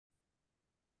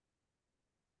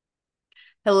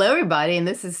Hello, everybody, and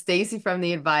this is Stacey from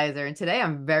The Advisor. And today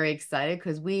I'm very excited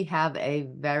because we have a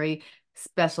very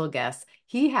special guest.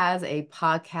 He has a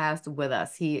podcast with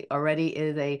us. He already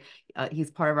is he's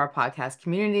part of our podcast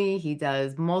community. He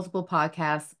does multiple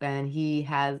podcasts and he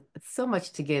has so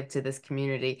much to give to this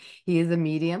community. He is a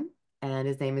medium and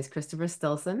his name is Christopher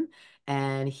Stilson.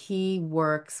 And he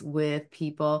works with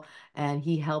people and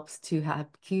he helps to have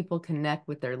people connect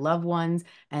with their loved ones,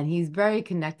 and he's very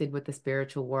connected with the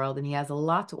spiritual world, and he has a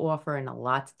lot to offer and a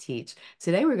lot to teach.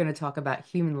 Today, we're going to talk about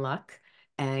human luck,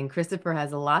 and Christopher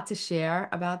has a lot to share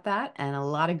about that and a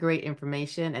lot of great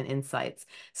information and insights.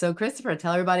 So, Christopher,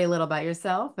 tell everybody a little about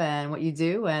yourself and what you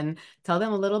do, and tell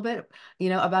them a little bit,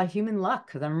 about human luck,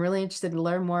 because I'm really interested to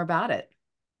learn more about it.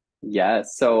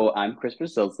 Yes, so I'm Christopher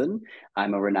Stilson.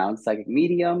 I'm a renowned psychic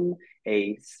medium,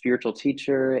 a spiritual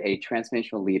teacher, a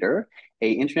transformational leader,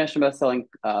 a international best-selling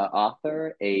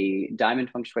author, a diamond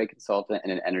feng shui consultant,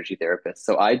 and an energy therapist.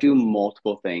 So I do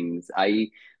multiple things. I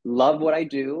love what I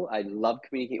do. I love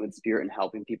communicating with spirit and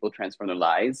helping people transform their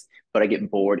lives, but I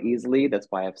get bored easily. That's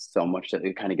why I have so much that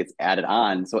it kind of gets added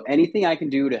on. So anything I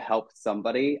can do to help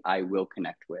somebody, I will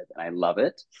connect with, and I love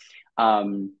it.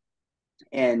 Um,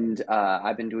 and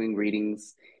I've been doing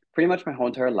readings pretty much my whole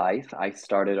entire life. I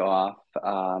started off,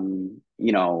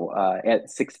 at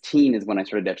 16 is when I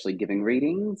started actually giving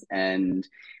readings, and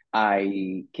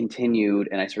I continued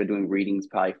and I started doing readings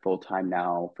probably full time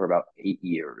now for about 8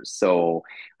 years. So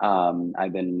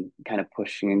I've been kind of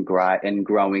pushing and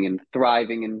growing and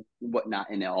thriving and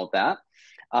whatnot and all that.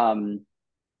 Um,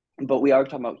 but we are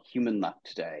talking about human luck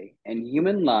today, and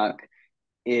human luck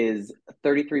is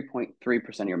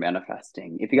 33.3% of your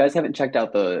manifesting. If you guys haven't checked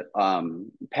out the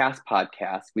past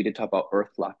podcast, we did talk about Earth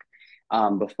luck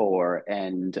before,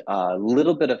 and a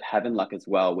little bit of heaven luck as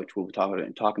well, which we'll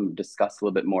talk and discuss a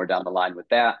little bit more down the line with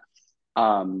that.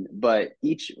 But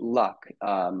each luck,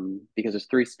 because there's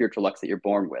three spiritual lucks that you're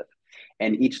born with,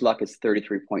 and each luck is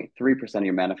 33.3% of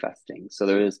your manifesting. So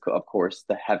there is, of course,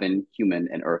 the heaven, human,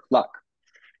 and earth luck.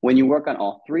 When you work on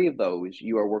all three of those,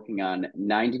 you are working on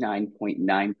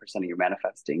 99.9% of your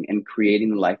manifesting and creating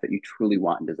the life that you truly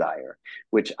want and desire,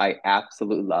 which I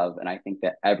absolutely love. And I think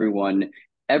that everyone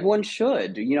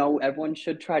should, everyone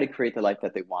should try to create the life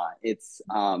that they want. It's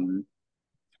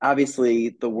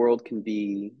obviously the world can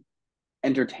be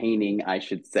entertaining, I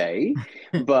should say,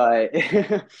 but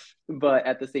but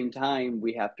at the same time,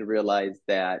 we have to realize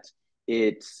that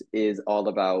it is all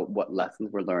about what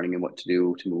lessons we're learning and what to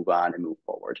do to move on and move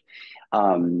forward.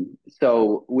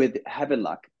 So with heaven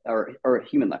luck or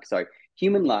human luck, sorry,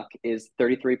 human luck is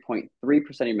 33.3%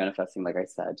 of your manifesting, like I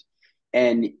said.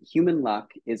 And human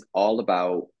luck is all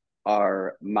about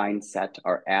our mindset,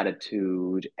 our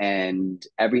attitude, and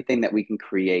everything that we can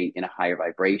create in a higher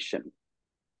vibration.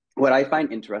 What I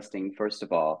find interesting, first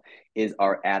of all, is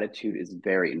our attitude is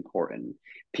very important.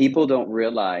 People don't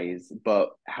realize,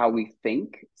 but how we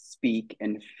think, speak,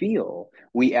 and feel,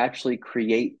 we actually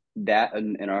create that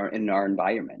in our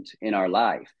environment, in our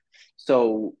life.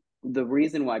 So the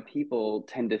reason why people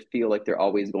tend to feel like they're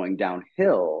always going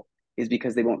downhill is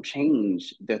because they won't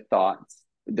change their thoughts,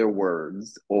 their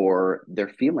words, or their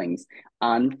feelings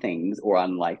on things or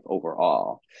on life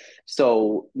overall.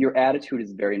 So your attitude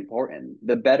is very important.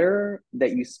 The better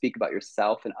that you speak about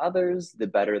yourself and others, the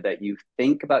better that you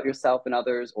think about yourself and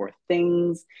others or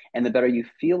things, and the better you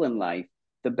feel in life,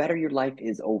 the better your life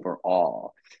is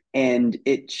overall. And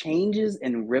it changes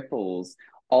and ripples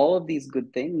all of these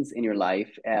good things in your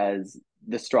life as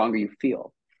the stronger you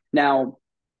feel. Now,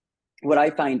 what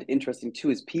I find interesting too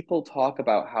is people talk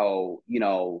about how,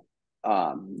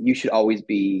 you should always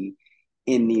be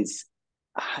in these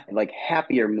like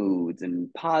happier moods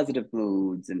and positive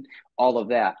moods and all of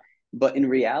that. But in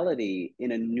reality,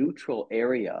 in a neutral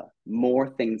area, more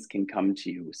things can come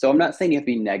to you. So I'm not saying you have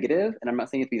to be negative, and I'm not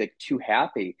saying you have to be like too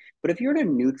happy. But if you're in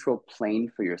a neutral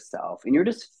plane for yourself and you're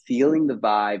just feeling the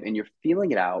vibe and you're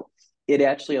feeling it out, it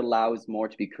actually allows more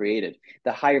to be created.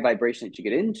 The higher vibration that you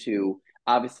get into,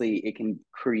 obviously, it can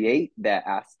create that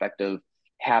aspect of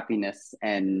happiness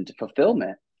and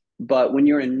fulfillment. But when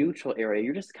you're in a neutral area,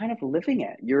 you're just kind of living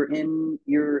it. You're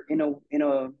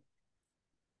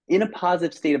in a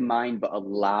positive state of mind, but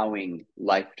allowing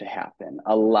life to happen,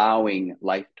 allowing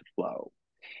life to flow.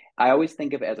 I always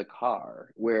think of it as a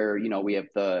car where, we have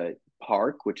the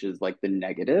park, which is like the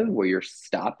negative, where you're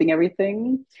stopping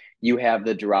everything. You have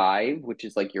the drive, which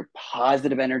is like your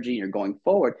positive energy, and you're going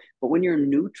forward. But when you're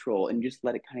neutral and just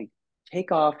let it kind of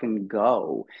take off and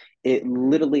go, it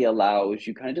literally allows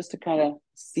you kind of just to kind of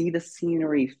see the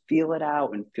scenery, feel it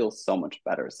out, and feel so much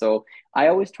better. So I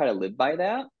always try to live by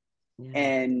that. Yeah.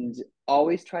 And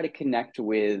always try to connect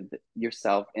with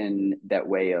yourself in that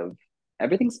way of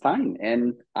everything's fine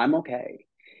and I'm okay.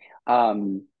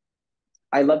 Um,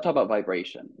 I love to talk about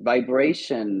vibration.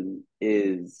 Vibration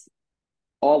is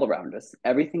all around us.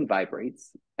 Everything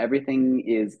vibrates. Everything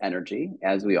is energy,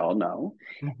 as we all know.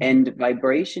 Hmm. And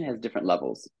vibration has different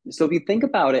levels. So if you think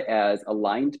about it as a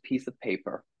lined piece of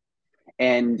paper,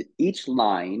 and each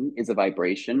line is a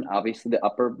vibration. Obviously, the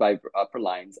upper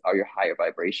lines are your higher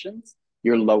vibrations.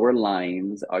 Your lower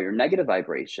lines are your negative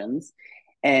vibrations.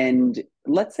 And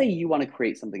let's say you want to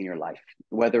create something in your life,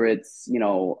 whether it's,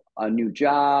 a new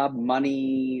job,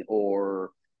 money, or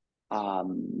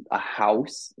a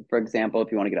house, for example,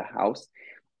 if you want to get a house.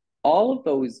 All of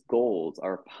those goals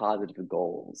are positive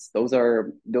goals. Those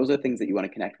are things that you want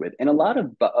to connect with. And a lot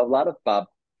of Bob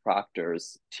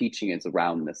Proctor's teaching is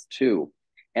around this too.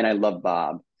 And I love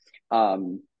Bob.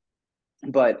 Um,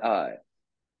 but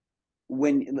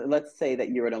when let's say that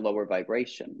you're in a lower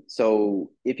vibration.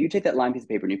 So if you take that line piece of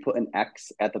paper and you put an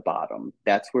X at the bottom,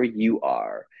 that's where you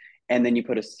are. And then you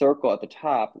put a circle at the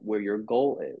top where your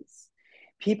goal is.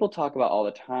 People talk about all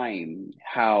the time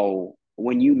how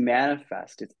when you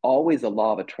manifest, it's always a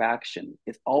law of attraction.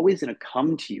 It's always going to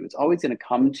come to you. It's always going to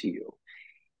come to you.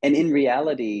 And in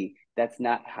reality, that's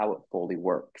not how it fully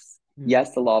works. Hmm.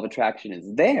 Yes, the law of attraction is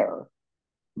there,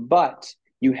 but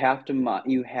you have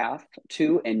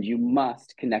to and you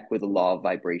must connect with the law of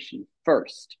vibration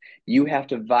first. You have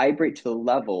to vibrate to the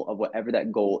level of whatever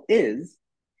that goal is,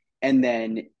 and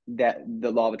then that the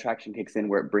law of attraction kicks in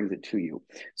where it brings it to you.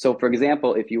 So for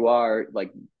example, if you are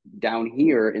like down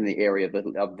here in the area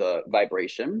of the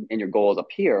vibration and your goal is up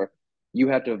here, you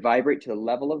have to vibrate to the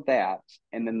level of that,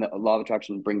 and then the law of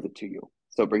attraction brings it to you.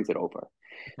 So it brings it over.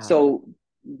 Got it. So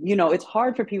it's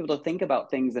hard for people to think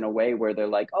about things in a way where they're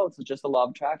like, oh, it's just the law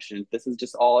of attraction, this is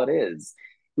just all it is.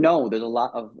 No, there's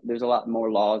a lot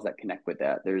more laws that connect with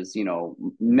that. There's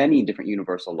many different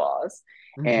universal laws,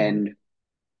 Hmm. and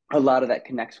a lot of that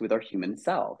connects with our human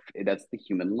self. That's the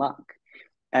human luck.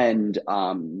 And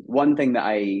one thing that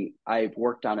I've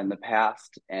worked on in the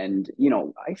past, and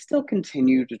I still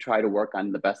continue to try to work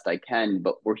on the best I can,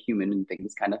 but we're human and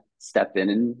things kind of step in,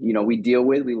 and we deal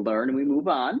with, we learn, and we move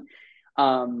on.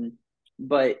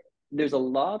 But there's a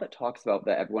law that talks about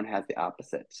that everyone has the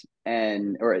opposite,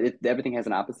 everything has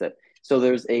an opposite. So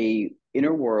there's a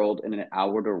inner world and an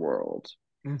outer world.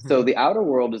 So Hmm. the outer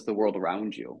world is the world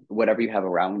around you, whatever you have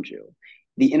around you.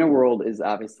 The inner world is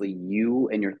obviously you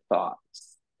and your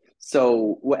thoughts.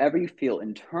 So whatever you feel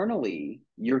internally,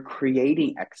 you're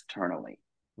creating externally.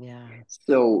 Yeah.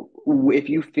 So if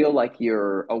you feel like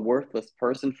you're a worthless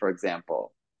person, for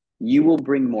example, you will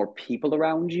bring more people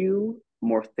around you,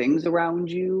 more things around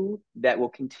you that will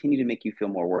continue to make you feel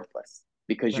more worthless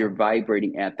because you're Right.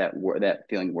 vibrating at that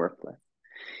feeling worthless.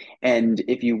 And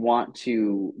if you want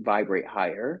to vibrate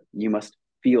higher, you must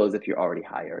feel as if you're already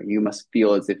higher. You must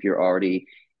feel as if you're already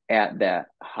at that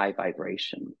high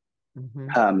vibration.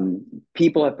 Hmm.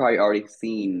 People have probably already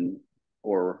seen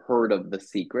or heard of The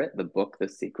Secret, the book The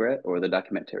Secret, or the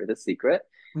documentary The Secret.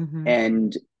 Hmm.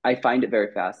 And I find it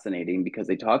very fascinating because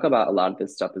they talk about a lot of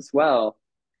this stuff as well.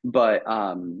 But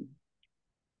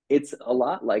it's a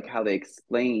lot like how they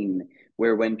explain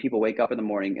where when people wake up in the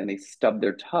morning and they stub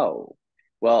their toe.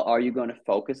 Well, are you going to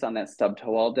focus on that stub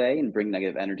toe all day and bring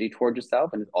negative energy towards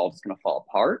yourself and it's all just going to fall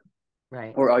apart?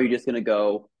 Right. Or are you just going to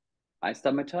go, I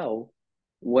stubbed my toe.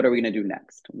 What are we going to do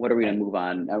next? What are we going to Right. move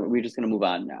on? Are we just going to move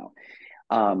on now?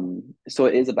 So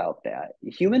it is about that.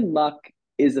 Human luck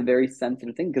is a very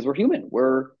sensitive thing because we're human.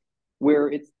 We're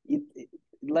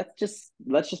let's just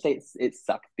say it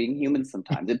sucks being human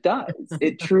sometimes. It does.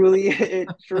 It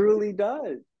truly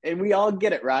does. And we all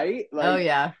get it, right? Oh Like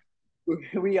yeah.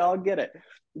 we all get it.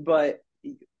 But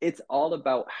it's all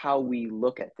about how we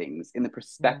look at things in the Yeah.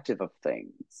 perspective of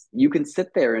things. You can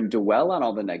sit there and dwell on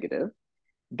all the negative,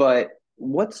 but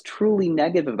what's truly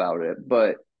negative about it?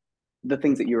 But the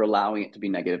things that you're allowing it to be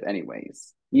negative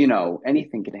anyways.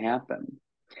 Anything can happen.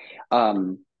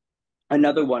 Um,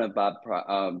 Another one of Bob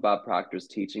Proctor's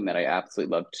teaching that I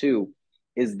absolutely love too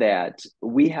is that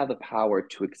we have the power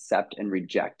to accept and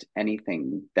reject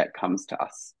anything that comes to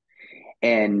us.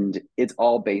 And it's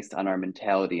all based on our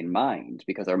mentality and mind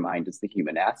because our mind is the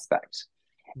human aspect.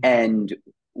 Mhm. And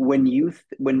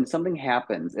when something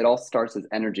happens, it all starts as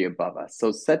energy above us.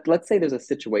 So let's say there's a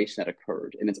situation that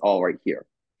occurred and it's all right here.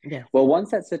 Yes. Well,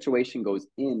 once that situation goes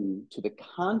into the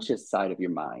conscious side of your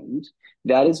mind,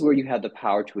 that is where you have the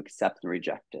power to accept and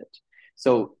reject it.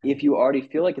 So Okay. if you already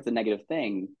feel like it's a negative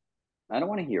thing, I don't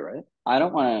want to hear it. I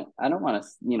don't want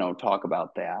to, talk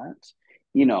about that.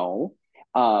 You know,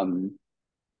 um,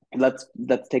 let's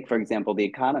take, for example, the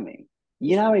economy.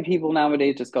 You know how many people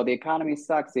nowadays just go, the economy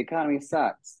sucks, the economy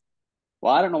sucks.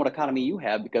 Well, I don't know what economy you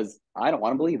have because I don't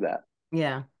want to believe that.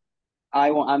 Yeah.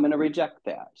 I'm going to reject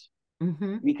that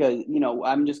Mm-hmm. because,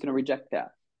 I'm just going to reject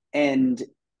that. And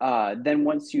then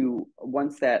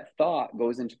once that thought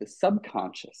goes into the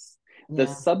Yeah.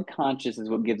 subconscious is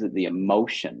what gives it the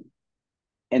emotion.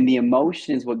 And the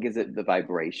emotion is what gives it the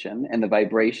vibration. And the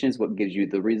vibration is what gives you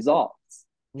the results.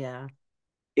 Yeah.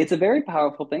 It's a very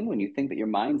powerful thing when you think that your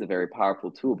mind's a very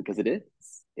powerful tool because it is.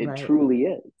 It Right. truly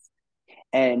is.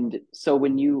 And so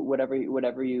when you whatever you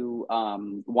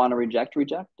want to reject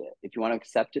it. If you want to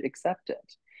accept it,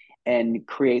 and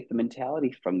create the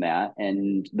mentality from that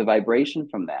and the vibration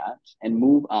from that, and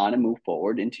move on and move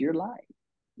forward into your life.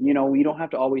 You don't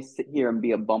have to always sit here and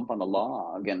be a bump on the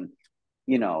log and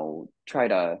try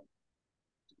to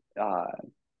uh,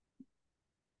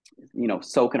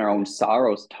 soak in our own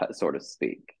sorrows, so to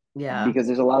speak, Yeah. because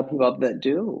there's a lot of people out there that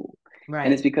do.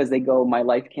 And it's Right. because they go, my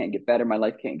life can't get better, my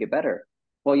life can't get better.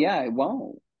 Well, yeah, it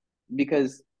won't,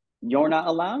 because you're not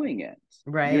allowing it.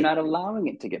 You're Right. not allowing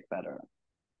it to get better.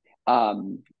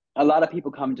 um a lot of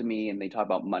people come to me and they talk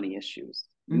about money issues.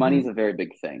 Money Mm-hmm. is a very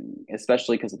big thing,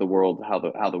 especially because of the world,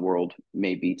 how the world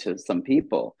may be to some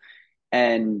people.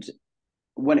 And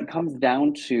when it comes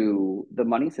down to the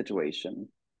money situation,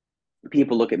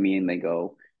 people look at me and they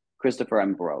go, Christopher,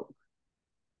 I'm broke.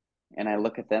 And I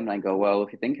look at them and I go, well,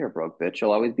 if you think you're a broke bitch,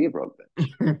 you'll always be a broke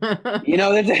bitch.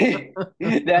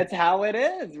 That's how it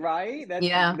is, right?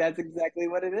 Yeah. That's exactly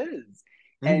what it is.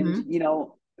 And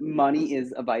Mm-hmm. money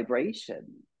is a vibration.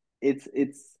 It's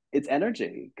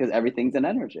energy, because everything's an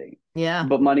energy. Yeah.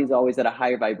 But money's always at a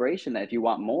higher vibration, that if you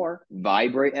want more,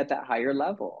 vibrate at that higher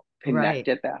level, connect Right.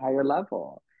 at that higher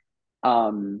level.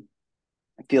 Um,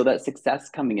 feel that success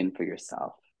coming in for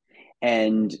yourself,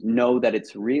 and know that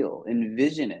it's real.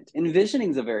 Envision it.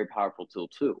 Envisioning is a very powerful tool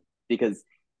too, because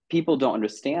people don't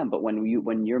understand. But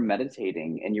when you're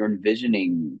meditating and you're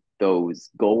envisioning those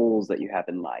goals that you have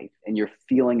in life, and you're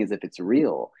feeling as if it's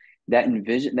real, that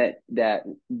vision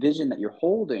that you're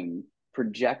holding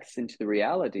projects into the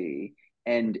reality,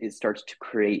 and it starts to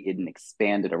create it and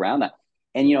expand it around that.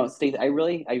 And Stacey, I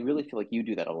really feel like you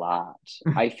do that a lot.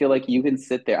 I feel like you can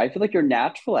sit there. I feel like you're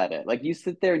natural at it. Like, you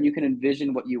sit there and you can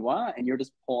envision what you want, and you're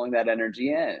just pulling that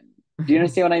energy in. Do you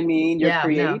understand what I mean? You're Yeah. No.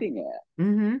 creating it.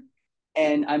 Mm-hmm.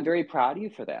 And I'm very proud of you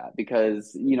for that,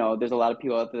 because, there's a lot of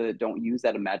people out there that don't use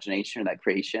that imagination or that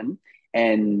creation,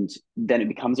 and then it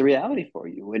becomes a reality for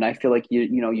you. And I feel like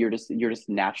you're just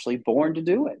naturally born to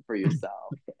do it for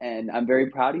yourself. And I'm very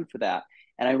proud of you for that.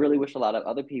 And I really wish a lot of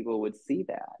other people would see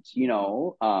that.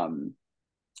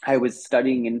 I was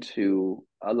studying into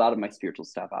a lot of my spiritual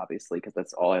stuff, obviously, because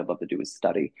that's all I love to do is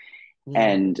study. Yeah.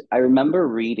 And I remember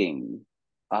reading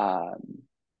a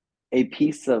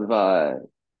piece of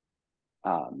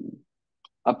um,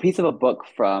 a piece of a book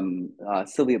from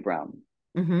Sylvia Brown,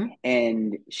 Mm-hmm.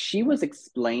 and she was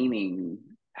explaining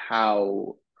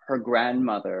how her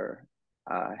grandmother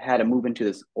had to move into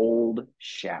this old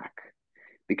shack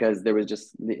because there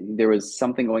was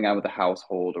something going on with the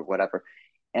household or whatever.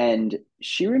 And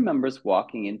she remembers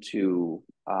walking into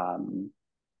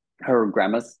her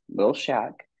grandma's little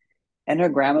shack, and her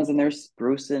grandma's in there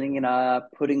sprucing it up,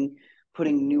 putting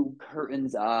new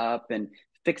curtains up and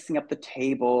fixing up the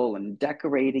table and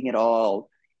decorating it all.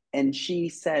 And she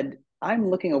said, I'm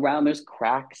looking around, there's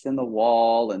cracks in the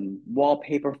wall and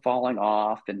wallpaper falling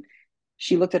off. And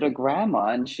she looked at her grandma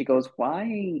and she goes,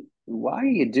 why are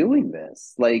you doing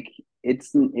this? Like,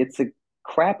 it's a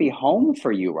crappy home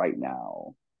for you right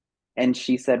now. And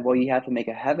she said, well, you have to make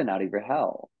a heaven out of your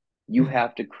hell. You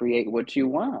have to create what you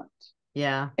want.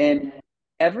 Yeah. And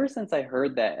ever since I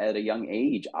heard that at a young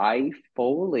age, I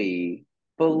fully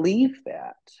believe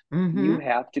that you Mm-hmm.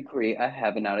 have to create a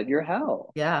heaven out of your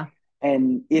hell. Yeah.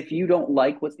 And if you don't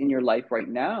like what's in your life right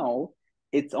now,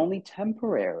 it's only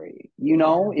temporary.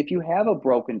 Yeah. If you have a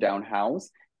broken down house,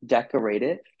 decorate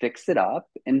it, fix it up,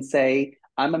 and say,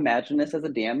 I'm imagining this as a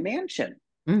damn mansion.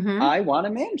 Mm-hmm. I want a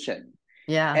mansion.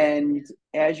 Yeah. And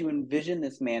as you envision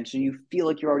this mansion, you feel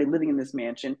like you're already living in this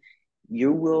mansion,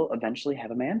 you will eventually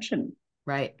have a mansion.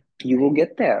 Right. You will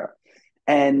get there.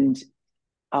 And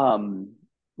um,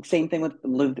 same thing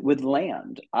with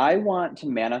land. I want to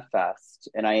manifest,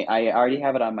 and I already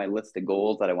have it on my list of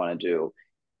goals that I want to do.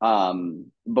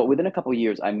 But within a couple of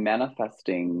years, I'm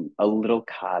manifesting a little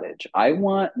cottage. I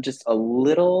want just a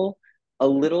little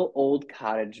old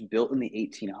cottage built in the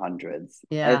 1800s.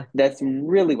 Yeah. That's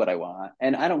really what I want.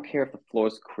 And I don't care if the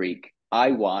floors creak.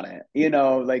 I want it,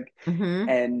 like. Mm-hmm.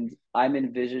 And I'm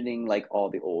envisioning like all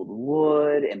the old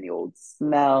wood and the old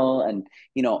smell, and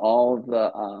all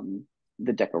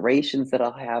the decorations that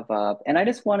I'll have up. And I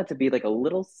just want it to be like a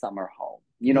little summer home,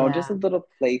 just a Yeah. little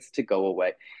place to go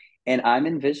away. And I'm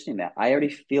envisioning that. I already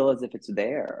feel as if it's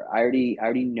there. I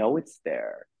already know it's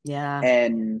there. Yeah.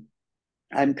 And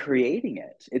I'm creating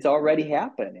it. It's already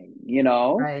happening.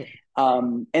 Right.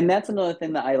 And that's another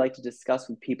thing that I like to discuss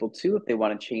with people too, if they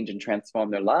want to change and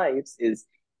transform their lives, is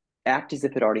act as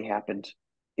if it already happened.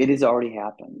 It has already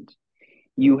happened.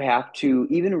 You have to,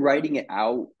 even writing it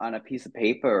out on a piece of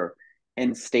paper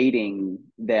and stating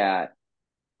that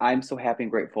I'm so happy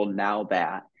and grateful now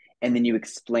that, and then you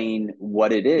explain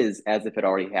what it is as if it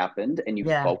already happened and you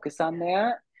Yeah. focus on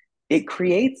that, it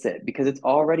creates it because it's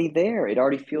already there. It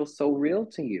already feels so real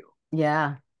to you.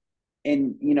 Yeah.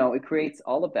 And, it creates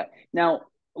all of that. Now,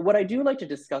 what I do like to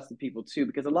discuss with people too,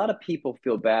 because a lot of people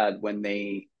feel bad when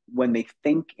they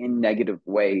think in negative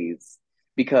ways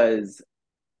because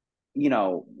you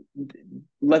know,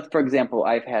 let's, for example,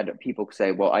 I've had people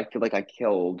say, well, I feel like I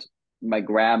killed my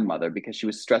grandmother because she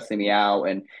was stressing me out.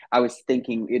 And I was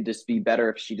thinking it'd just be better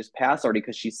if she just passed already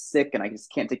because she's sick and I just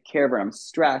can't take care of her. I'm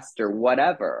stressed or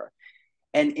whatever.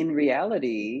 And in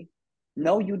reality,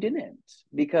 no, you didn't.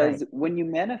 Right. Because when you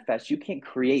manifest, you can't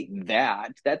create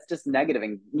that. That's just negative.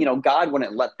 And, God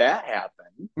wouldn't let that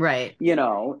happen. Right.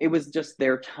 It was just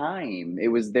their time, it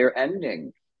was their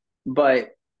ending. But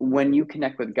when you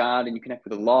connect with God and you connect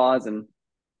with the laws and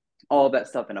all that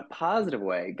stuff in a positive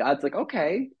way, God's like,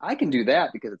 okay, I can do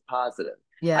that because it's positive.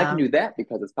 I can Yeah. do that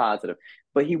because it's positive.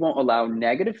 But He won't allow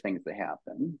negative things to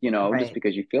happen, just Right.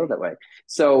 because you feel that way.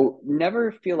 So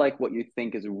never feel like what you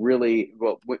think is really,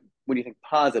 well, when you think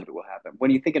positive, it will happen.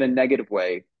 When you think in a negative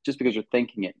way, just because you're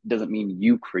thinking it doesn't mean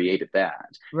you created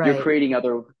that. You're Right. creating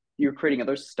other, you're creating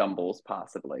other stumbles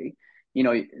possibly.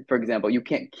 For example, you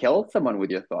can't kill someone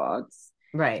with your thoughts,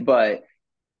 Right. but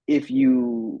if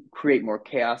you create more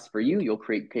chaos for you, you'll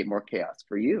create more chaos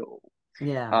for you.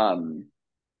 Yeah. Um,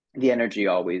 the energy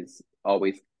always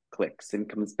clicks and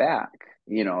comes back.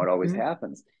 It always Mhm.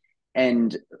 happens.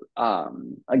 And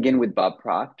again, with Bob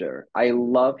Proctor, I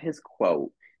love his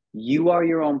quote: "You are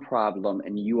your own problem,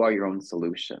 and you are your own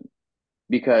solution."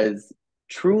 Because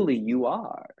truly, you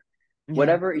are. Yeah.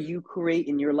 Whatever you create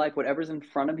in your life, whatever's in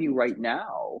front of you right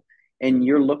now, and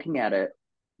you're looking at it,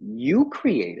 you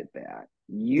created that.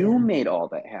 You Yeah. made all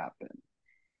that happen.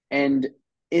 And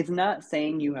it's not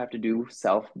saying you have to do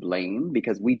self blame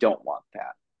because we don't want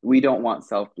that. We don't want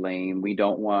self blame. We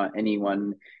don't want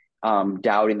anyone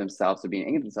doubting themselves or being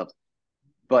angry at themselves.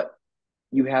 But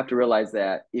you have to realize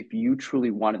that if you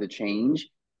truly wanted to change,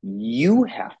 you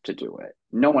have to do it.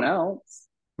 No one else.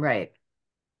 Right.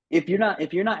 If you're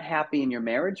not happy in your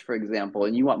marriage, for example,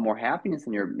 and you want more happiness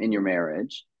in your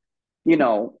marriage, you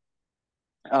know,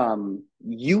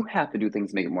 you have to do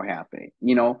things to make it more happy.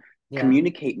 Yeah.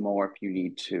 Communicate more if you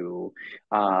need to,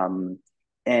 um,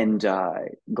 and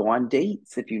go on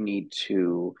dates if you need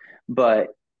to. But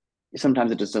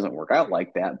sometimes it just doesn't work out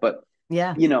like that. But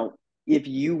Yeah. you know, if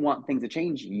you want things to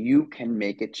change, you can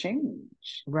make it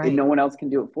change. And Right. no one else can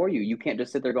do it for you. You can't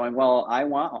just sit there going, "Well, I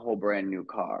want a whole brand new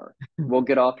car." Well,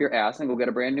 get off your ass and go get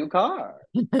a brand new car.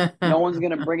 No one's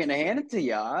gonna bring it and hand it to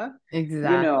ya. You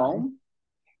Exactly. know,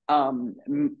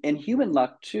 and human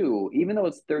luck too, even though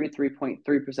it's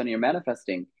 33.3% of your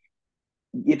manifesting,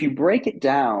 if you break it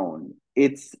down,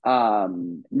 it's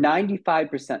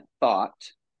 95%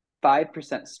 thought,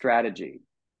 5% strategy.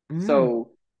 Mm.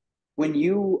 So when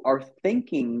you are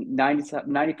thinking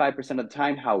 95% of the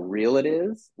time how real it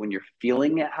is, when you're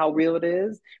feeling it how real it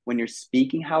is, when you're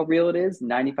speaking how real it is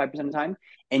 95% of the time,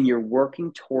 and you're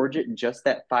working towards it just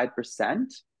that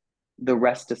 5%, the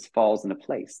rest just falls into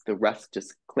place. The rest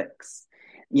just clicks,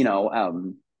 you know,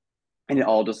 and it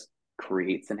all just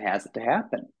creates and has it to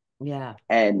happen. Yeah.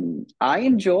 And I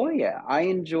enjoy it. I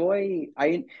enjoy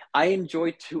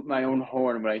toot my own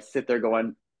horn when I sit there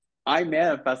going, I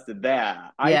manifested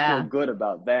that. I feel Yeah. good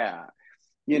about that.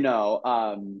 You know,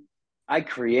 I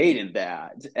created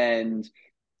that, and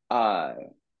uh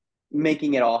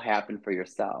making it all happen for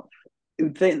yourself.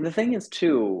 The thing is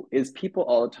too, is people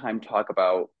all the time talk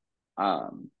about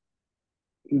um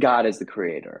God is the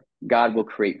creator. God will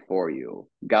create for you.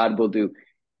 God will do.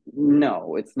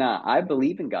 No, it's not. I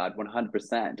believe in God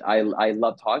 100%. I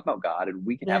love talking about God, and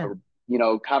we can have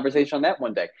Yeah. a conversation on that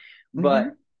one day. But Hmm.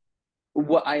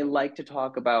 what I like to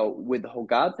talk about with the whole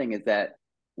God thing is that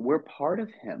we're part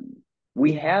of Him.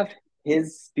 We Yeah. have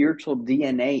His spiritual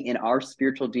DNA in our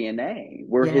spiritual DNA. Yeah.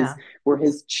 We're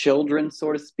His children,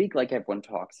 so to speak, like everyone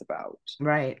talks about.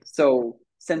 Right. So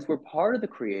since we're part of the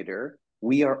Creator,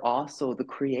 we are also the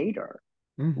Creator.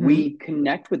 Hmm. We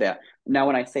connect with that. Now,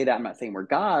 when I say that, I'm not saying we're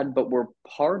God, but we're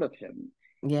part of Him.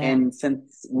 Yeah. And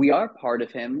since we are part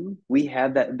of him, we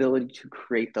have that ability to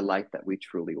create the life that we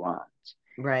truly want.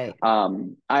 Right.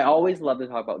 I always love to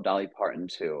talk about Dolly Parton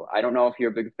too. I don't know if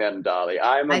you're a big fan of Dolly.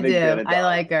 I'm a I big fan do. of I Dolly.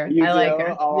 like her. You I do? like her.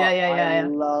 Yeah, Oh, yeah, I yeah, yeah.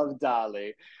 love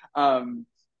Dolly. Um,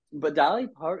 but Dolly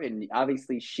Parton,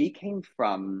 obviously, she came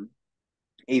from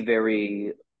a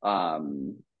very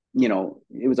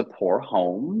it was a poor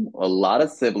home, a lot of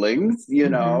siblings,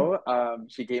 Hmm.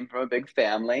 she came from a big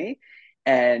family,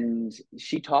 and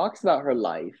she talks about her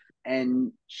life,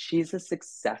 and she's a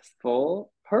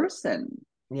successful person.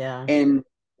 Yeah. And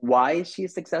why is she a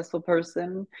successful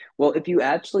person? Well, if you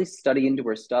actually study into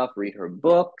her stuff, read her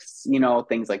books,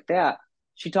 things like that,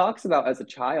 she talks about as a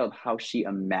child how she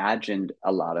imagined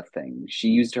a lot of things. She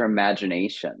used her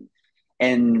imagination.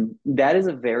 And that is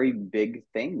a very big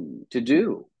thing to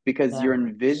do because Yeah. you're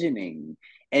envisioning.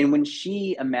 And when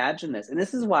she imagined this, and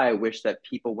this is why I wish that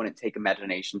people wouldn't take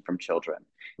imagination from children,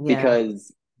 Yeah.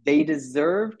 because they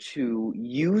deserve to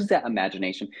use that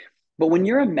imagination. But when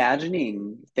you're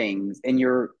imagining things and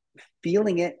you're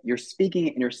feeling it, you're speaking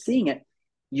it, and you're seeing it,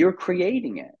 you're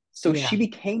creating it. So she Yeah.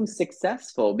 became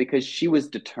successful because she was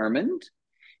determined.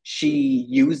 She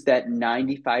used that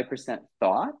 95%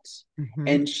 thought, Hmm.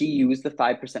 and she used the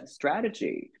 5%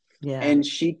 strategy. Yeah. And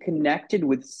she connected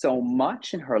with so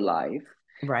much in her life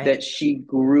that Right. she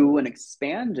grew and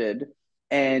expanded,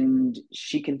 and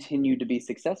she continued to be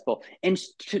successful. And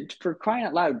for crying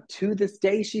out loud, to this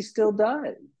day, she still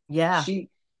does. Yeah. She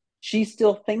she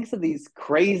still thinks of these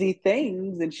crazy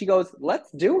things, and she goes,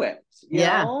 "Let's do it,"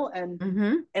 Yeah. and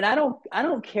Hmm. I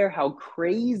don't care how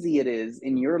crazy it is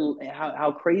in your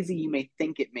how crazy you may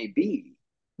think it may be.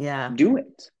 Yeah. Do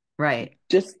it. Right.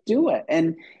 Just do it,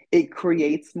 and it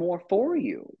creates more for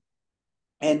you.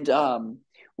 And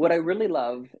what I really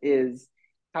love is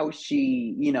how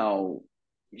she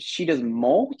does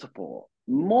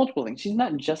multiple things. She's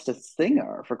not just a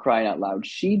singer, for crying out loud.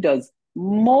 She does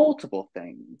multiple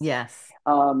things. Yes.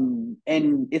 And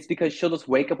it's because she'll just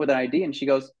wake up with an idea and she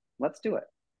goes, "Let's do it.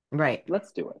 Right.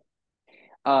 Let's do it."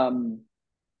 Um,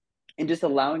 and just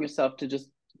allowing yourself to just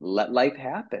let life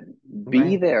happen, be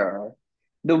Right. there.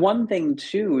 The one thing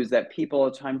too is that people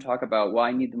all the time talk about, "Well,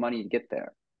 I need the money to get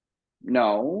there."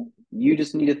 No, you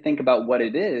just need to think about what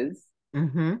it is,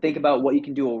 Hmm. think about what you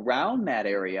can do around that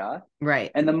area,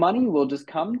 Right. and the money will just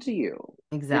come to you.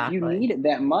 If you Exactly. need it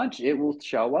that much, it will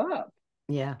show up,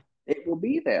 Yeah. it will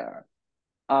be there.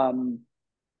 Um,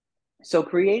 so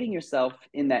creating yourself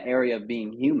in that area of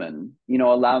being human,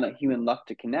 allowing that human luck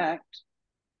to connect,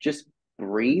 just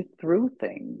breathe through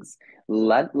things,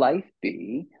 let life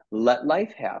be, let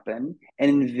life happen,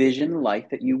 and envision life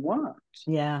that you want.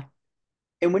 Yeah.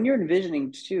 And when you're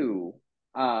envisioning too,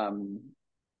 um,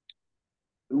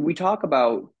 we talk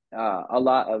about a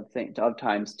lot of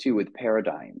times too with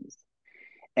paradigms,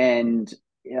 and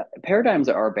paradigms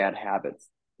are bad habits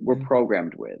we're Hmm.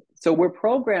 programmed with. So we're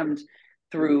programmed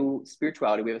through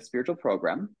spirituality. We have a spiritual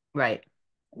program. Right.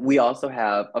 We also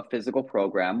have a physical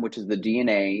program, which is the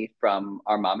DNA from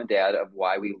our mom and dad of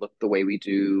why we look the way we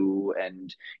do,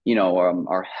 and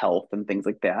our health and things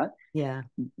like that. Yeah.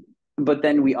 But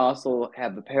then we also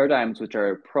have the paradigms, which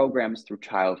are programs through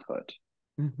childhood.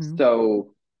 Hmm.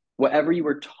 So whatever you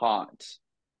were taught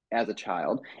as a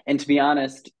child, and to be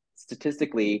honest,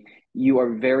 statistically, you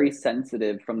are very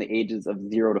sensitive from the ages of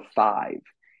 0 to 5.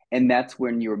 And that's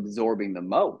when you're absorbing the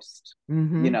most, you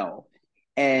Hmm. know.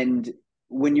 And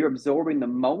when you're absorbing the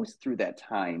most through that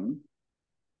time,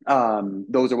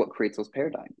 those are what creates those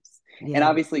paradigms. And Yeah.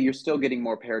 obviously, you're still getting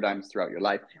more paradigms throughout your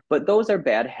life, but those are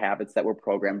bad habits that we're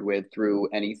programmed with through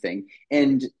anything.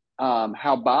 And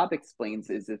how Bob explains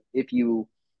is if you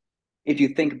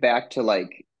think back to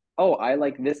like, oh, I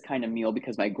like this kind of meal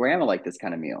because my grandma liked this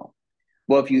kind of meal.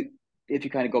 Well, if you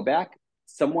kind of go back,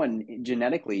 someone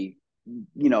genetically,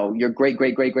 your great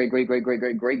great great great great great great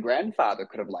great great grandfather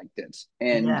could have liked it,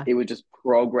 and Yeah. it was just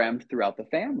programmed throughout the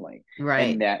family, and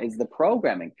Right. that is the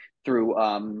programming through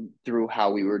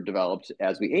how we were developed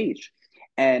as we age,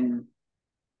 and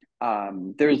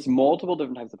there's multiple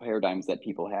different types of paradigms that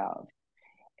people have.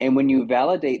 And when you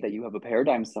validate that you have a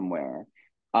paradigm somewhere,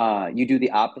 you do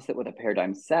the opposite what the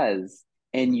paradigm says,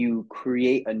 and you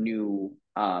create a new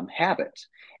habit.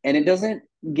 And it doesn't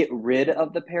get rid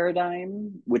of the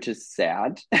paradigm, which is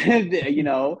sad,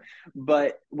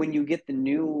 but when you get the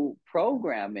new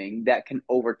programming that can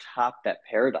overtop that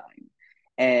paradigm.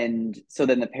 And so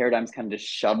then the paradigm's kind of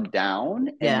just shoved down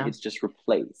and Yeah. it's just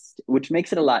replaced, which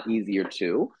makes it a lot easier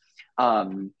too.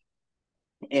 Um,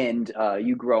 and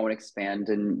you grow and expand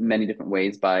in many different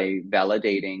ways by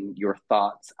validating your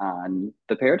thoughts on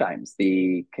the paradigms,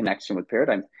 the connection with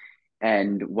paradigms.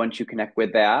 And once you connect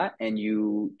with that and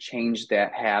you change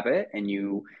that habit and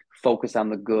you focus on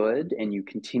the good and you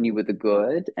continue with the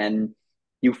good and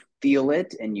you feel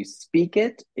it and you speak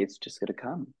it, it's just going to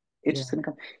come. It's just Yeah. going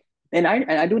to come. And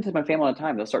I do it to my family all the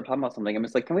time. They'll start talking about something. I'm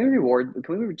just like, can we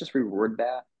just reward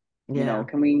that? Yeah.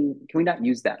 Can we not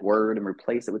use that word and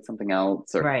replace it with something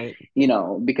else? Or, Right.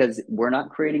 because we're not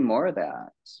creating more of that.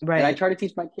 And I Right. try to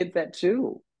teach my kids that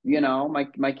too. My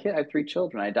kid, I have three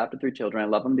children. I adopted three children. I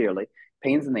love them dearly.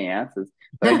 Pains in the asses,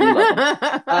 but I do love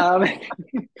them.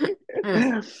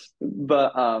 Um,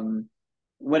 but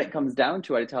when it comes down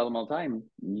to it, I tell them all the time,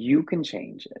 you can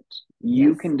change it.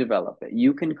 You Yes. can develop it.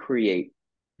 You can create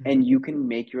Mhm. and you can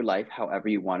make your life however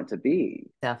you want it to be.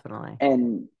 Definitely.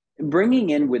 And bringing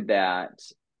in with that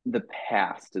the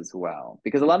past as well,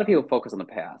 because a lot of people focus on the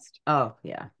past. Oh,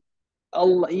 yeah.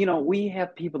 We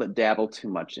have people that dabble too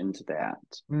much into that.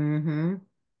 Mm-hmm.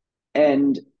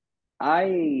 And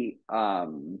I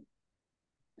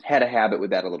had a habit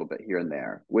with that a little bit here and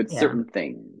there with Yeah. certain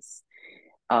things.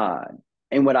 Uh,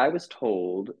 and what I was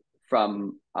told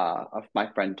from of my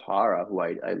friend Tara, who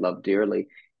I love dearly,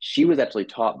 she was actually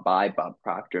taught by Bob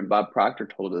Proctor, and Bob Proctor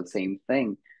told her the same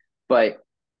thing. But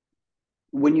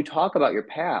when you talk about your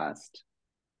past,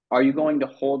 are you going to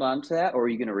hold on to that or are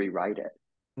you going to rewrite it?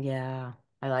 Yeah.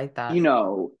 I like that.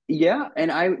 Yeah.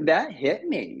 And that hit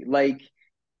me. Like,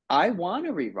 I want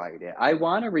to rewrite it. I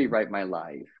want to rewrite my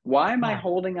life. Why am I Yeah.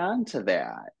 holding on to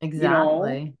that?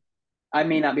 Exactly. I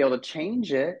may not be able to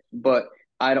change it, but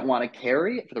I don't want to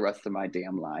carry it for the rest of my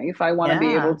damn life. I want to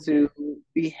be able Yeah. to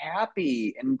be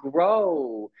happy and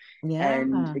grow and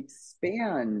Yeah.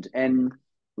 expand and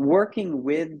working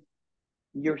with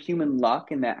your human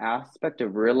luck in that aspect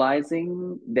of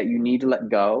realizing that you need to let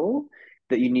go,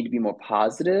 that you need to be more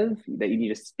positive, that you need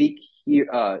to speak,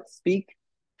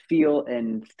 feel,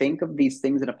 and think of these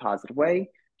things in a positive way,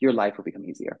 your life will become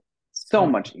easier. So Yeah.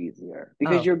 much easier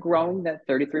because Oh, you're yeah. growing that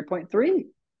 33.3,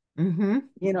 Mm-hmm.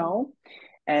 you know,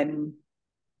 and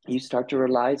you start to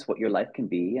realize what your life can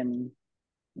be and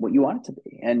what you want it to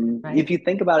be. And if Right. you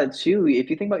think about it too, if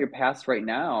you think about your past right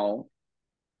now,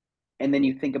 and then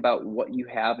you think about what you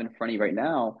have in front of you right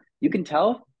now, you can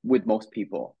tell with most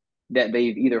people that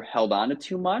they've either held on to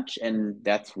too much and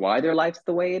that's why their life's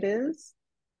the way it is,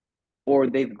 or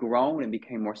they've grown and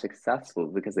became more successful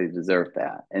because they deserve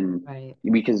that. And Right.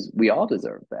 because we all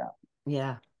deserve that.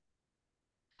 Yeah.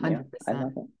 Yeah, I 100%.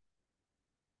 love it.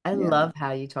 I Yeah. love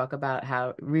how you talk about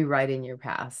how rewriting your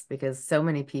past because so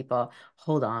many people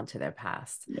hold on to their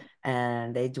past Yeah.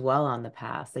 and they dwell on the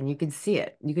past and you can see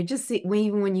it. You could just see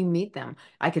even when you meet them.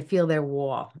 I could feel their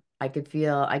wall. I could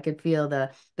feel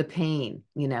the pain,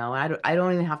 you know. I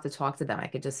don't even have to talk to them. I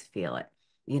could just feel it,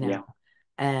 you Yeah. know.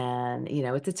 And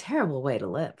it's a terrible way to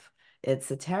live. It's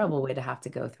a terrible way to have to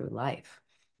go through life,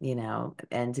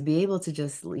 and to be able to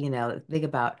just, think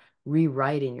about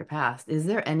rewriting your past. Is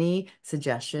there any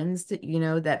suggestions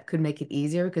that could make it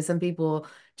easier? Because some people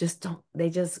just don't,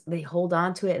 they hold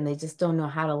on to it and they just don't know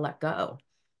how to let go.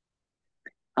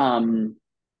 Um,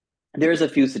 there's a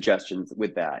few suggestions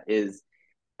with that is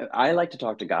I like to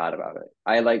talk to God about it.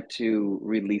 I like to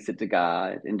release it to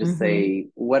God and just Mm-hmm. say,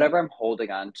 whatever I'm holding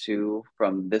on to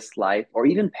from this life or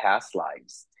even past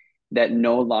lives that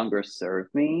no longer serve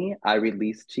me, I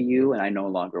release to you and I no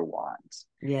longer want.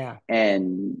 Yeah.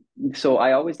 And so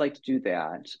I always like to do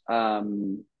that.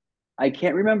 I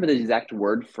can't remember the exact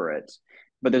word for it,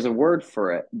 but there's a word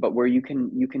for it, but where you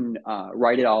can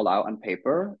write it all out on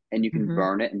paper and you can Mm-hmm.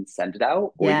 burn it and send it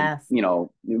out, or Yes. do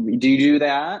you do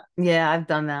that? Yeah, I've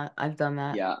done that. I've done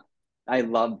that. Yeah. I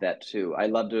love that too. I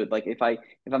love to, like, if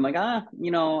I'm like,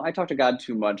 I talk to God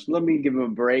too much. Let me give him a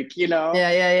break, Yeah,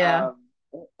 yeah, yeah.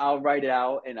 I'll write it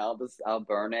out and I'll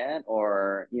burn it,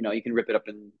 or you can rip it up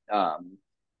and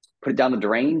put it down the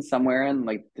drain somewhere and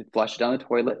like flush it down the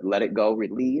toilet, let it go,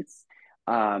 release.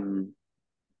 Um,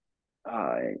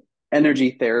 uh,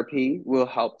 Energy therapy will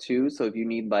help too. So if you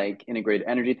need like integrated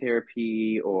energy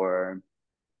therapy or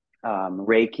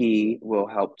Reiki will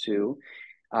help too.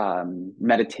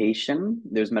 Meditation,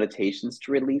 there's meditations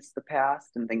to release the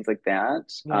past and things like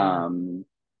that. Yeah.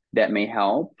 That may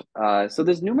help. So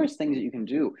there's numerous things that you can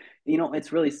do.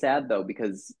 It's really sad though,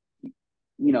 because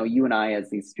you and I as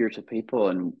these spiritual people,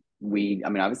 and I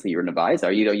mean, obviously you're an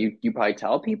advisor, you probably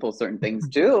tell people certain things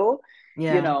too,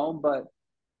 Yeah. but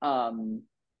um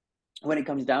when it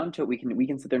comes down to it, we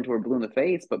can sit there until we're blue in the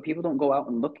face, but people don't go out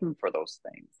and looking for those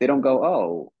things. They don't go,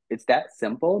 oh, it's that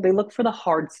simple. They look for the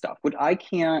hard stuff, which I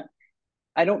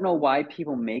don't know why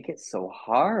people make it so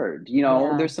hard.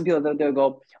 Yeah. There's some people that they'll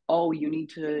go, oh, you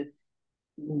need to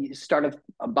start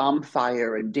a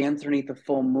bonfire and dance underneath the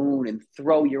full moon and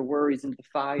throw your worries into the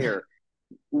fire.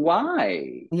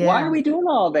 Why? Why are Yeah. we doing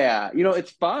all that? You know,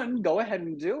 it's fun. Go ahead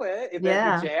and do it if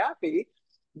that makes Yeah. you happy.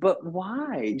 But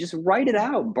why? Just write it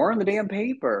out. Burn the damn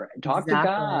paper. Talk to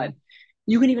God. Exactly.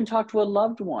 You can even talk to a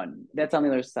loved one that's on the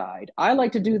other side. I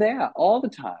like to do that all the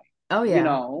time. Oh You yeah.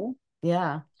 know,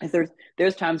 Yeah. if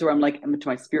there's times where I'm like, I'm to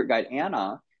my spirit guide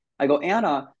Anna. I go,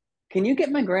 Anna, can you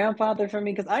get my grandfather for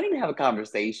me? Because I need to have a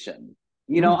conversation.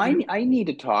 You know, Hmm. I need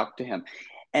to talk to him.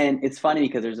 And it's funny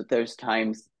because there's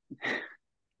times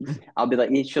I'll be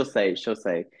like, she'll say,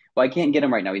 well, I can't get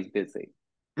him right now. He's busy.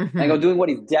 And I go, Hmm. doing what?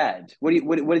 He's dead. What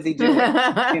is he doing?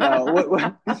 You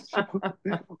know,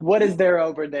 what is there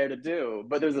over there to do?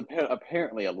 But there's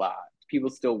apparently a lot. People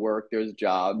still work. There's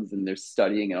jobs and there's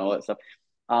studying and all that stuff.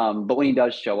 But when he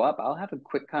does show up, I'll have a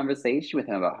quick conversation with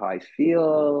him about how I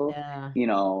feel. Yeah. You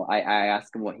know, I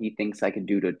ask him what he thinks I could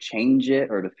do to change it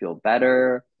or to feel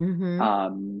better. Hmm.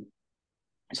 Um,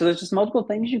 so there's just multiple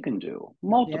things you can do.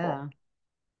 Multiple. Yeah.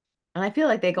 And I feel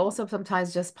like they also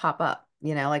sometimes just pop up,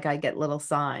 like I get little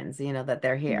signs, that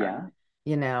they're here,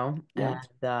 Yeah. and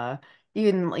Yeah.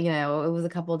 even, it was a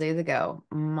couple of days ago,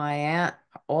 my aunt,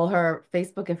 all her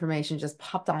Facebook information just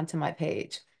popped onto my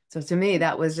page. So to me,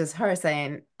 that was just her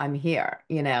saying, I'm here,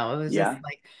 it was just Yeah.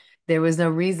 like there was no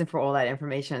reason for all that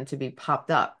information to be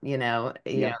popped up,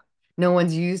 Yeah. no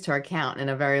one's used her account in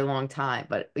a very long time,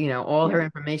 but all Yeah. her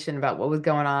information about what was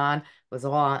going on was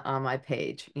all on my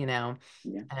page. Yeah.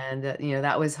 And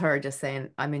that was her just saying,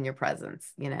 I'm in your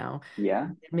presence. Yeah.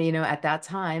 I mean, at that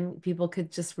time, people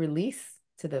could just release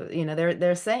to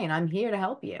they're saying, I'm here to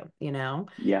help you.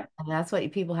 Yeah. And that's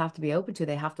what people have to be open to.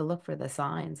 They have to look for the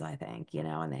signs, I think,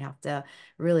 and they have to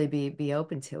really be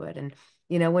open to it. And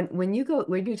when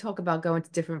you talk about going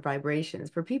to different vibrations,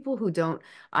 for people who don't,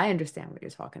 I understand what you're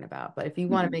talking about, but if you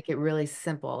want to Mhm. make it really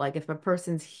simple, like if a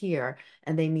person's here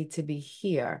and they need to be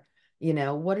here,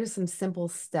 what are some simple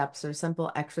steps or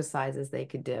simple exercises they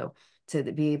could do to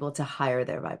be able to higher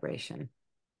their vibration?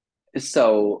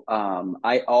 So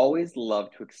I always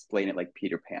love to explain it like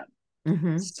Peter Pan.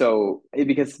 Hmm. So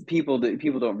because people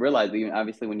don't realize,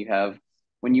 obviously when you have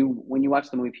when you watch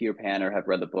the movie Peter Pan or have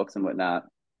read the books and whatnot,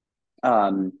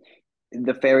 um,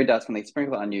 the fairy dust when they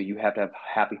sprinkle it on you, you have to have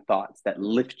happy thoughts that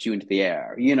lift you into the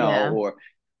air, Yeah. or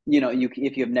you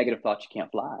if you have negative thoughts, you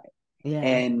can't fly. Yeah.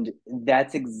 And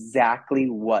that's exactly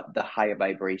what the higher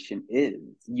vibration is.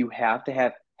 You have to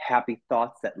have happy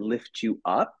thoughts that lift you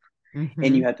up, and Hmm.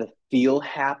 you have to feel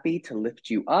happy to lift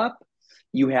you up.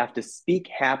 You have to speak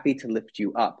happy to lift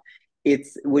you up.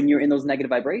 It's when you're in those negative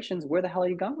vibrations, where the hell are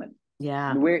you going?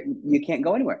 Yeah. Where you can't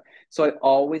go anywhere. So I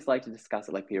always like to discuss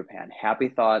it like Peter Pan. Happy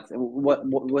thoughts.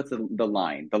 What's the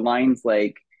line? The line's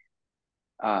like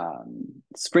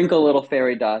sprinkle a little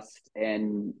fairy dust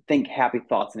and think happy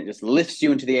thoughts, and it just lifts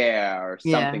you into the air or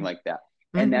something Yeah. like that.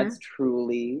 And Hmm. that's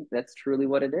truly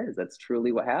what it is. That's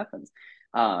truly what happens.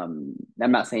 I'm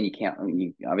not saying you can't. I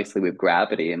mean, obviously we have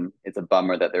gravity, and it's a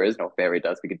bummer that there is no fairy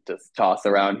dust we could just toss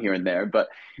around here and there. But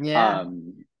Yeah.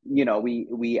 um,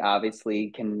 we obviously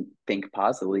can think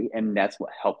positively, and that's what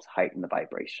helps heighten the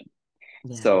vibration.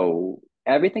 Yeah. So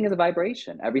everything is a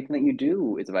vibration. Everything that you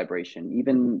do is a vibration.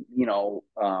 Even,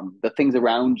 the things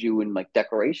around you and like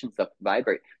decoration stuff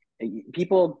vibrate.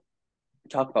 People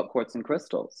talk about quartz and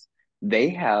crystals. They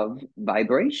have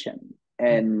vibration. Yeah.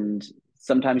 And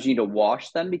sometimes you need to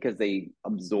wash them because they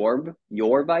absorb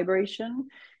your vibration,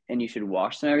 and you should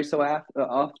wash them every so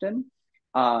often.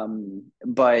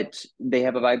 But they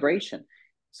have a vibration.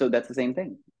 So that's the same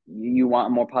thing. You want a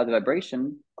more positive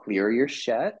vibration, clear your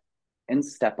shit and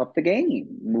step up the game.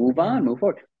 Move Yeah. on, move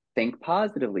forward. Think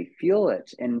positively, feel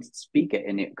it, and speak it,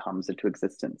 and it comes into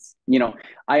existence.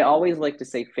 I always like to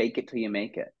say, fake it till you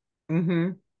make it.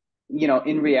 Hmm.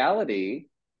 In reality,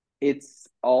 it's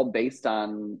all based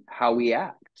on how we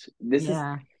act.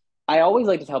 Yeah. I always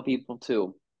like to tell people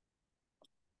too,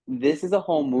 this is a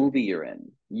whole movie you're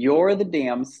in. You're the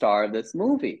damn star of this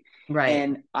movie. Right.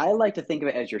 And I like to think of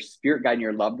it as your spirit guide and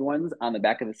your loved ones on the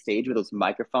back of the stage with those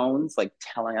microphones, like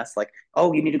telling us, like,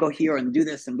 oh, you need to go here and do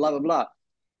this and blah, blah, blah.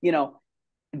 You know,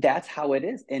 that's how it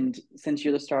is. And since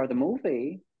you're the star of the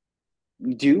movie,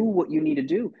 do what you need to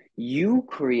do. You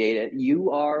create it.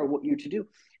 You are what you're to do.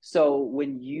 So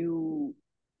when you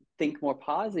think more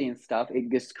positive and stuff,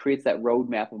 it just creates that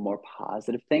roadmap of more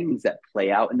positive things that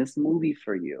play out in this movie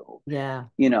for you, Yeah.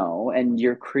 and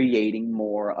you're creating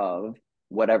more of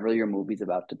whatever your movie's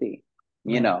about to be.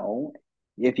 You Right. know,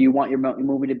 if you want your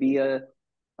movie to be a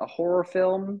horror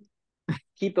film,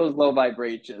 keep those low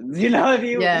vibrations, Yeah.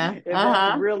 if that's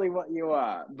Uh-huh. really what you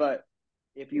are. But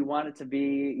if you want it to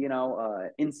be,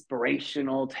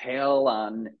 inspirational tale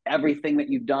on everything that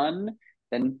you've done,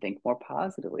 then think more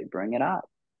positively, bring it up.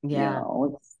 Yeah.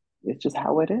 It's just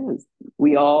how it is.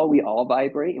 We all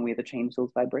vibrate, and we have to change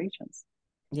those vibrations.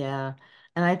 Yeah.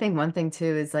 And I think one thing too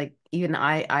is like even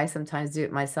I sometimes do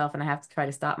it myself and I have to try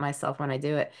to stop myself when I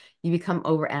do it. You become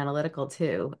over analytical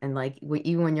too. And like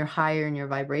even when you're higher in your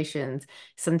vibrations,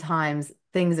 sometimes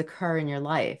things occur in your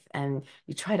life and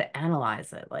you try to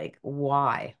analyze it like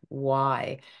why?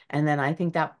 Why? And then I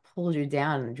think that pulls you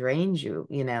down and drains you,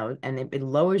 and it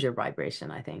lowers your vibration,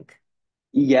 I think.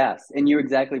 Yes, and you're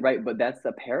exactly right, but that's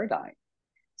the paradigm.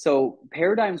 So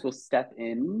paradigms will step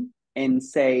in and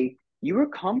say, "You were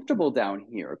comfortable down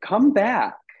here. Come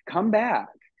back. Come back."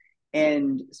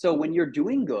 And so when you're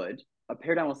doing good, a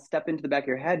paradigm will step into the back of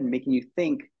your head and making you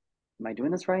think, am I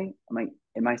doing this right?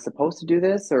 Am I supposed to do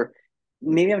this? Or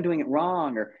maybe I'm doing it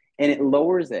wrong, or and it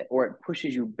lowers it or it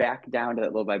pushes you back down to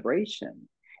that low vibration.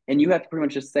 And you have to pretty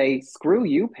much just say, screw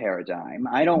you, paradigm.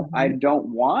 I Hmm. don't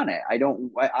want it.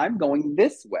 I'm going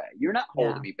this way. You're not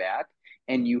holding Yeah. me back.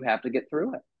 And you have to get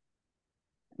through it.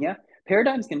 Yeah.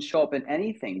 Paradigms can show up in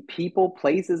anything, people,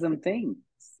 places, and things.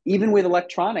 Even with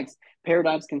electronics,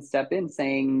 paradigms can step in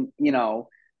saying,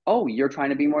 oh, you're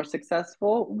trying to be more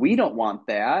successful. We don't want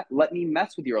that. Let me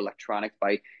mess with your electronics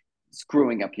by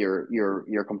screwing up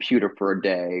your computer for a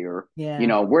day, or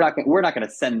Yeah. we're not gonna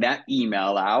send that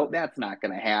email out. That's not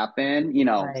gonna happen.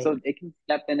 Right. So it can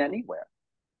step in anywhere.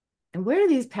 And where do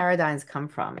these paradigms come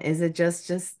from? Is it just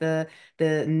the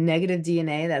negative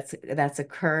DNA that's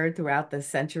occurred throughout the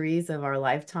centuries of our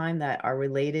lifetime that are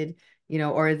related,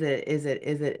 or is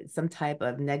it some type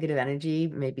of negative energy,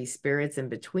 maybe spirits in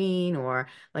between, or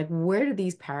like where do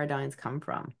these paradigms come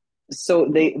from? So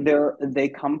they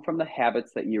come from the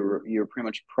habits that you're pretty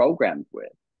much programmed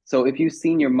with. So if you've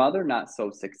seen your mother not so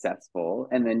successful,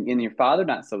 and then in your father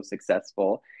not so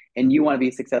successful, and you want to be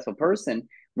a successful person,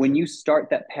 when you start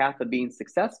that path of being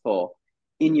successful,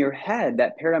 in your head,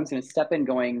 that paradigm's going to step in,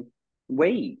 going,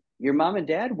 "Wait, your mom and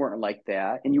dad weren't like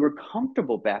that, and you were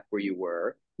comfortable back where you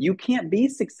were. You can't be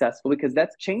successful because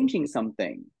that's changing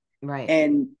something." Right.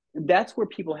 And that's where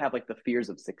people have like the fears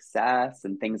of success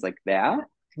and things like that,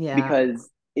 Yeah. because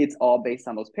it's all based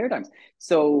on those paradigms.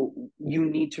 So you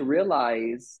need to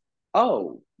realize,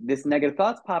 oh, this negative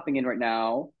thought's popping in right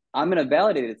now. I'm going to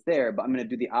validate it's there, but I'm going to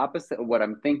do the opposite of what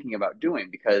I'm thinking about doing,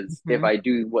 because if Hmm. I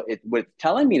do what it's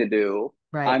telling me to do,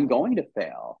 Right. I'm going to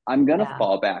fail. I'm going to Yeah.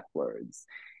 fall backwards.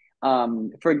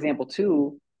 For example,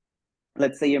 too,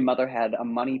 let's say your mother had a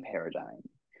money paradigm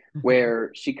Hmm.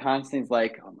 where she constantly is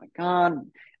like, "Oh my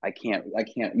god, I can't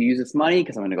use this money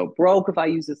because I'm going to go broke if I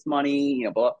use this money,"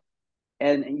 blah.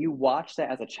 And you watch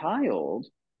that as a child,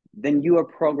 then you are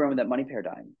programmed with that money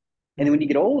paradigm. And then when you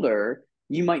Hmm. get older,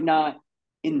 you might not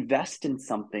invest in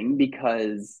something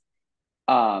because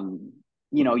um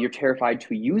you're terrified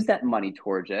to use that money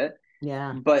towards it,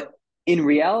 Yeah. but in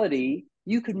reality,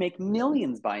 you could make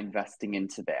millions by investing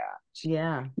into that.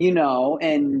 Yeah.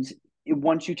 And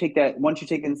once you take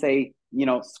and say,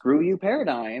 screw you,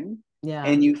 paradigm, Yeah.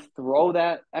 and you throw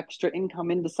that extra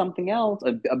income into something else,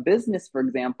 a business, for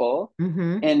example,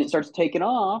 Hmm. and it starts taking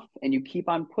off, and you keep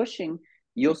on pushing,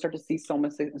 you'll start to see so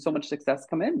much success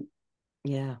come in.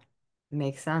 Yeah.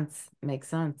 Makes sense. Makes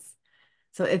sense.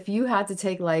 So if you had to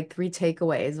take like three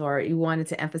takeaways or you wanted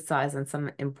to emphasize on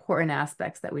some important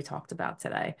aspects that we talked about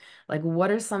today, like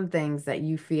what are some things that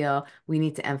you feel we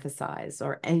need to emphasize?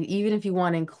 Or and even if you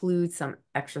want to include some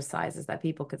exercises that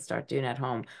people could start doing at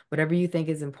home, whatever you think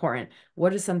is important,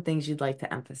 what are some things you'd like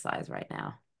to emphasize right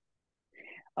now?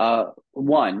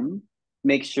 One,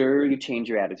 make sure you change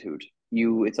your attitude.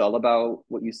 It's all about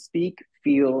what you speak,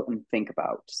 feel, and think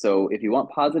about. So if you want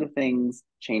positive things,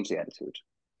 change the attitude.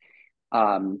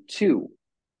 Two,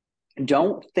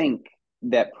 don't think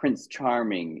that Prince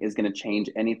Charming is going to change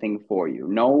anything for you.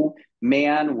 No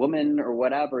man, woman, or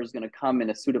whatever is going to come in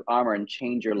a suit of armor and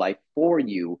change your life for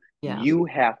you. Yeah, You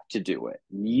have to do it.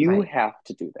 You right, have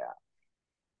to do that.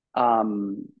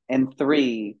 And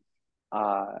three,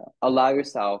 allow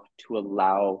yourself to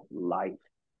allow life.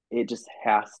 It just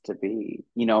has to be.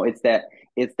 It's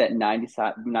that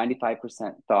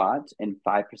 95% thought and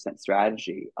 5%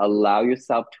 strategy. Allow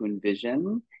yourself to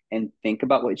envision and think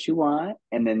about what you want,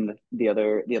 and then the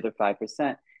other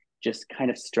 5% just kind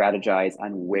of strategize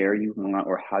on where you want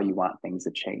or how you want things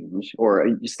to change, or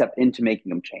you step into making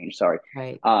them change. Sorry.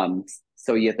 right,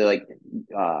 So you have to like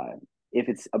if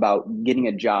it's about getting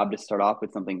a job to start off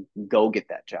with something, go get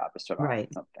that job to start off right.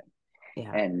 with something,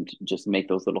 Yeah, and just make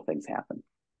those little things happen.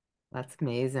 that's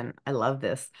amazing. I love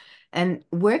this. And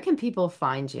where can people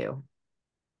find you?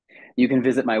 You can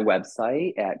visit my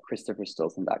website at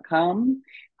christopherstilson.com.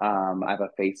 I have a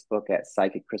Facebook at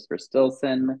Psychic Christopher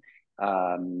Stilson.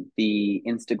 the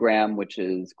Instagram, which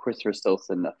is Christopher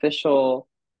Stilson official.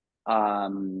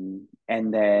 And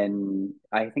then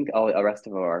I think all the rest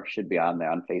of our should be on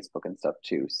there on Facebook and stuff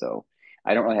too. So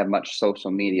I don't really have much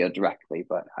social media directly,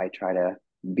 but I try to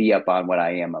be up on what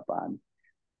I am up on.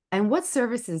 And what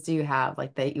services do you have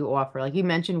like that you offer? Like you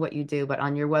mentioned what you do, but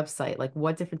on your website, like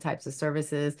what different types of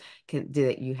services can do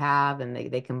that you have and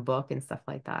they can book and stuff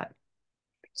like that?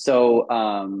 So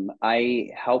I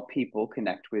help people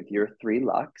connect with your three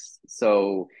lux.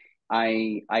 So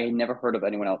I never heard of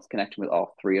anyone else connecting with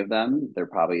all three of them. There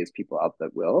probably is people out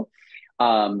that will.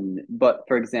 But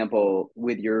for example,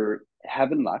 with your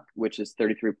heaven luck, which is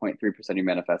 33.3% of your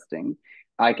manifesting,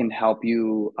 I can help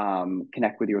you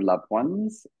connect with your loved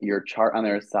ones, your chart on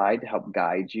their side to help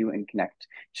guide you and connect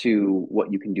to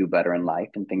what you can do better in life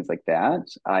and things like that.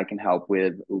 I can help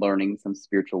with learning some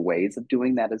spiritual ways of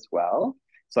doing that as well.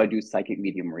 So I do psychic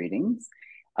medium readings.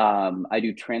 I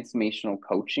do transformational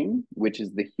coaching, which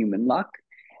is the human luck.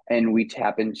 And we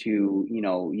tap into,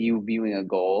 you viewing a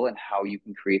goal and how you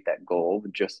can create that goal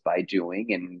just by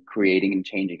doing and creating and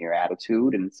changing your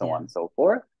attitude and so on Yeah. and so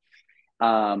forth.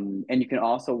 And you can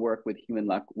also work with human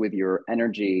luck with your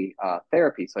energy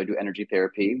therapy. So I do energy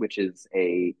therapy, which is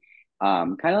a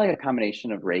kind of like a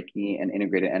combination of Reiki and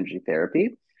integrated energy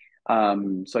therapy.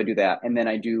 So I do that. And then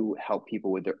I do help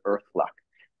people with their earth luck.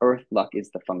 Earth luck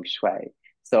is the feng shui.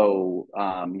 So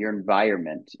your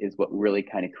environment is what really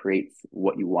kind of creates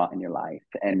what you want in your life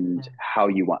and Yeah. how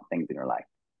you want things in your life.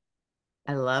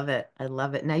 I love it. I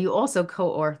love it. Now you also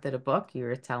co-authored a book you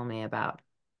were telling me about.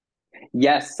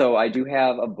 Yes, so I do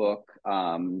have a book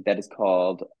that is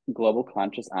called Global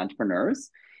Conscious Entrepreneurs.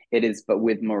 It is, but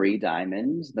with Marie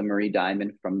Diamond, the Marie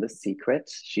Diamond from The Secret.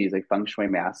 She's a feng shui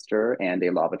master and a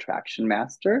law of attraction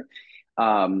master.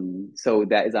 So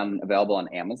that is available on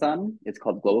Amazon. It's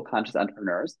called Global Conscious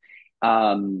Entrepreneurs.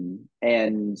 And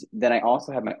then I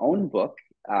also have my own book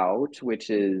out,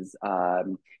 which is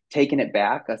Taking It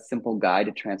Back, a simple guide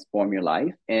to transform your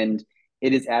life. And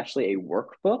it is actually a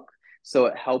workbook, so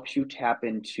it helps you tap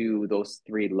into those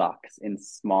three lux in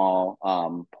small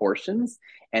portions.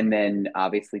 And then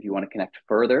obviously, if you want to connect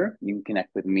further, you can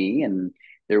connect with me. And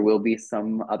there will be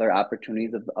some other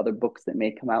opportunities of other books that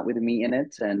may come out with me in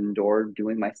it and or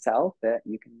doing myself that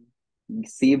you can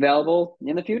see available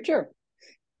in the future.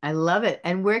 I love it.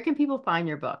 And where can people find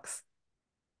your books?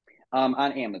 On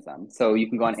Amazon. So you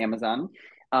can go on Amazon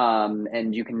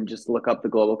and you can just look up the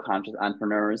Global Conscious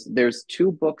Entrepreneurs. There's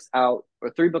two books out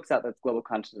or three books out that's Global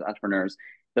Conscious Entrepreneurs.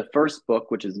 The first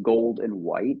book, which is Gold and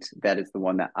White, that is the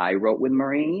one that I wrote with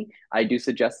Marie. I do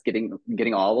suggest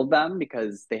getting all of them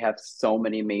because they have so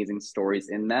many amazing stories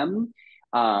in them.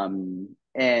 They're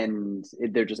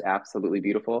just absolutely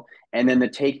beautiful. And then the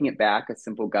Taking It Back, a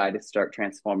simple guide to start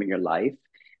transforming your life.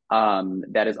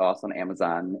 That is also on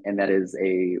Amazon, and that is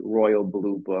a royal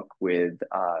blue book with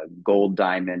gold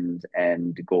diamond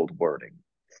and gold wording.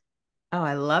 Oh,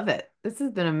 I love it. This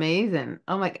has been amazing.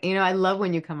 Oh my, I love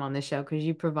when you come on the show because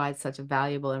you provide such a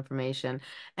valuable information.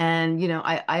 And,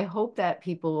 I hope that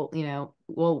people,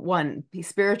 well, one,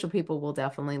 spiritual people will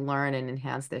definitely learn and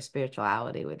enhance their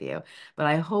spirituality with you. But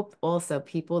I hope also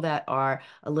people that are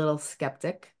a little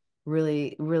skeptic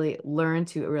really, really learn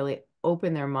to really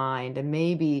open their mind and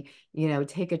maybe,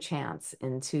 take a chance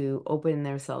into opening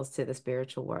themselves to the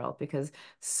spiritual world because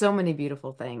so many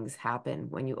beautiful things happen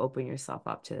when you open yourself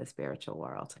up to the spiritual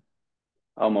world.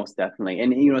 Almost definitely.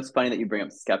 And it's funny that you bring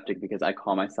up skeptic because I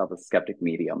call myself a skeptic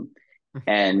medium.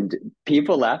 And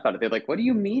people laugh at it. They're like, "What do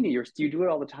you mean? You do it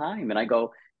all the time." And I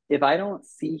go, "If I don't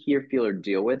see, hear, feel, or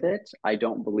deal with it, I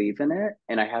don't believe in it,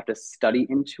 and I have to study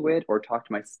into it or talk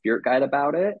to my spirit guide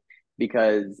about it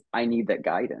because I need that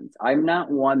guidance. I'm not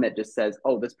one that just says,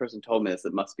 'Oh, this person told me this;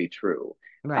 it must be true.'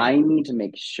 Right. I need to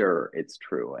make sure it's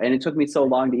true." And it took me so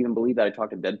long to even believe that I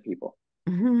talked to dead people.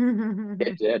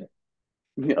 It did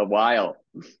a while.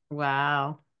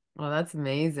 Wow. Well, that's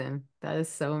amazing. That is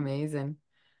so amazing.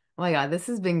 Oh my God, this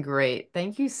has been great.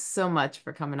 Thank you so much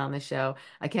for coming on the show.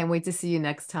 I can't wait to see you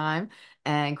next time.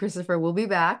 And Christopher will be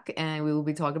back and we will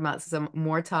be talking about some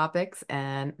more topics.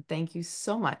 And thank you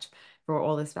so much for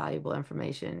all this valuable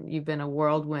information. You've been a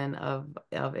whirlwind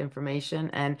of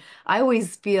information. And I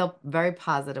always feel very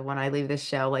positive when I leave this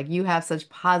show. Like you have such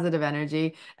positive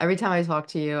energy. Every time I talk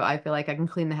to you, I feel like I can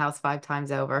clean the house 5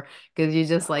 times over because you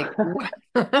just like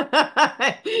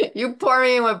you pour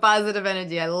me in with positive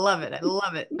energy. I love it. I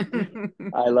love it.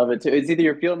 I love it too. It's either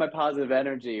you're feeling my positive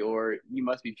energy or you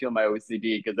must be feeling my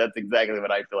OCD because that's exactly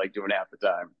what I feel like doing half the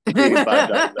time, cleaning 5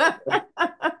 times over.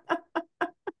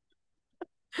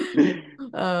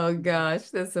 Oh gosh,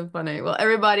 that's so funny. Well,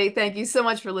 everybody, thank you so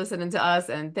much for listening to us,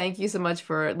 and thank you so much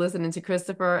for listening to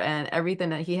Christopher and everything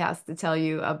that he has to tell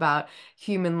you about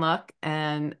human luck.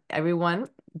 And everyone,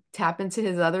 tap into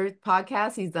his other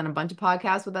podcasts. He's done a bunch of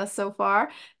podcasts with us so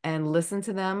far, and listen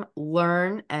to them,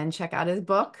 learn, and check out his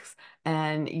books.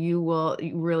 And you will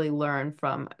really learn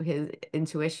from his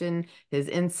intuition, his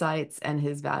insights, and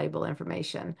his valuable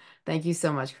information. Thank you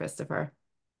so much, Christopher.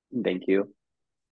 Thank you.